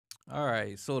All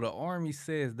right, so the army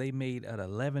says they made an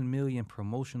 11 million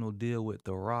promotional deal with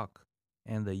The Rock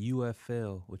and the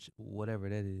UFL, which whatever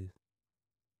that is,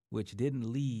 which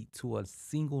didn't lead to a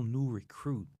single new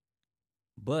recruit,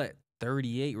 but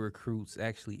 38 recruits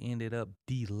actually ended up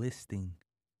delisting.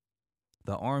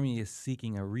 The army is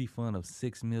seeking a refund of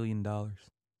 $6 million.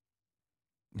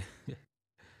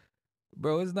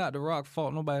 Bro, it's not The Rock's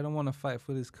fault. Nobody don't want to fight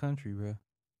for this country, bro.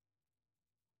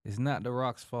 It's not The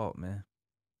Rock's fault, man.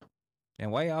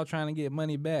 And why y'all trying to get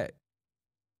money back?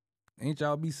 Ain't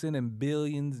y'all be sending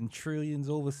billions and trillions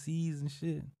overseas and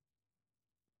shit?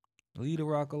 Leave The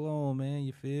Rock alone, man.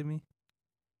 You feel me?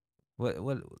 What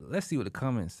let's see what the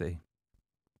comments say.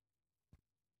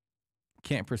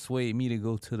 Can't persuade me to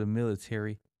go to the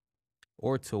military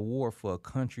or to war for a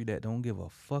country that don't give a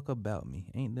fuck about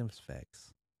me. Ain't them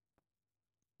facts?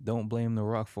 Don't blame The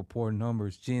Rock for poor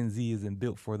numbers. Gen Z isn't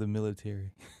built for the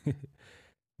military.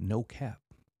 No cap.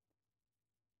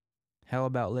 How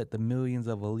about let the millions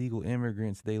of illegal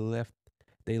immigrants they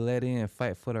let in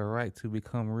fight for the right to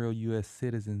become real US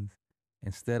citizens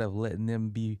instead of letting them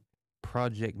be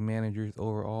project managers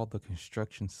over all the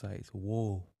construction sites.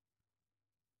 Whoa.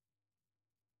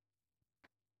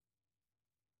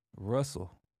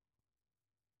 Russell.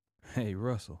 Hey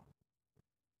Russell.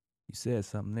 You said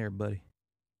something there, buddy.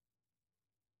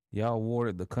 Y'all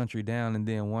watered the country down and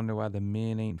then wonder why the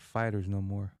men ain't fighters no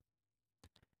more.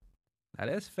 Now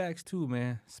that's facts too,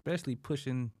 man. Especially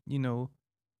pushing,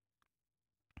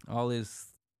 all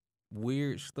this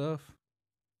weird stuff.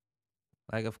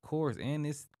 Like, of course, and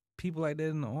it's people like that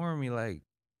in the army. Like,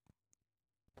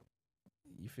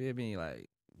 you feel me? Like,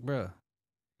 bruh,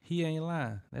 he ain't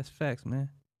lying. That's facts, man.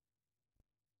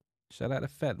 Shout out to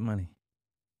Fat Money.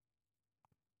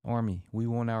 Army, we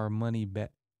want our money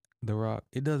back. The Rock.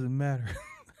 It doesn't matter.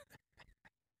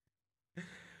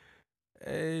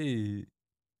 Hey,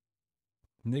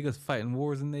 niggas fighting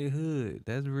wars in their hood.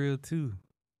 That's real too.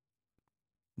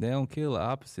 They don't kill the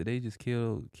opposite. They just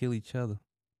kill each other.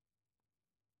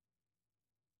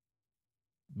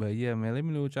 But yeah, man, let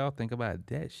me know what y'all think about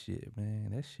that shit,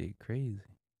 man. That shit crazy.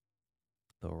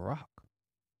 The Rock.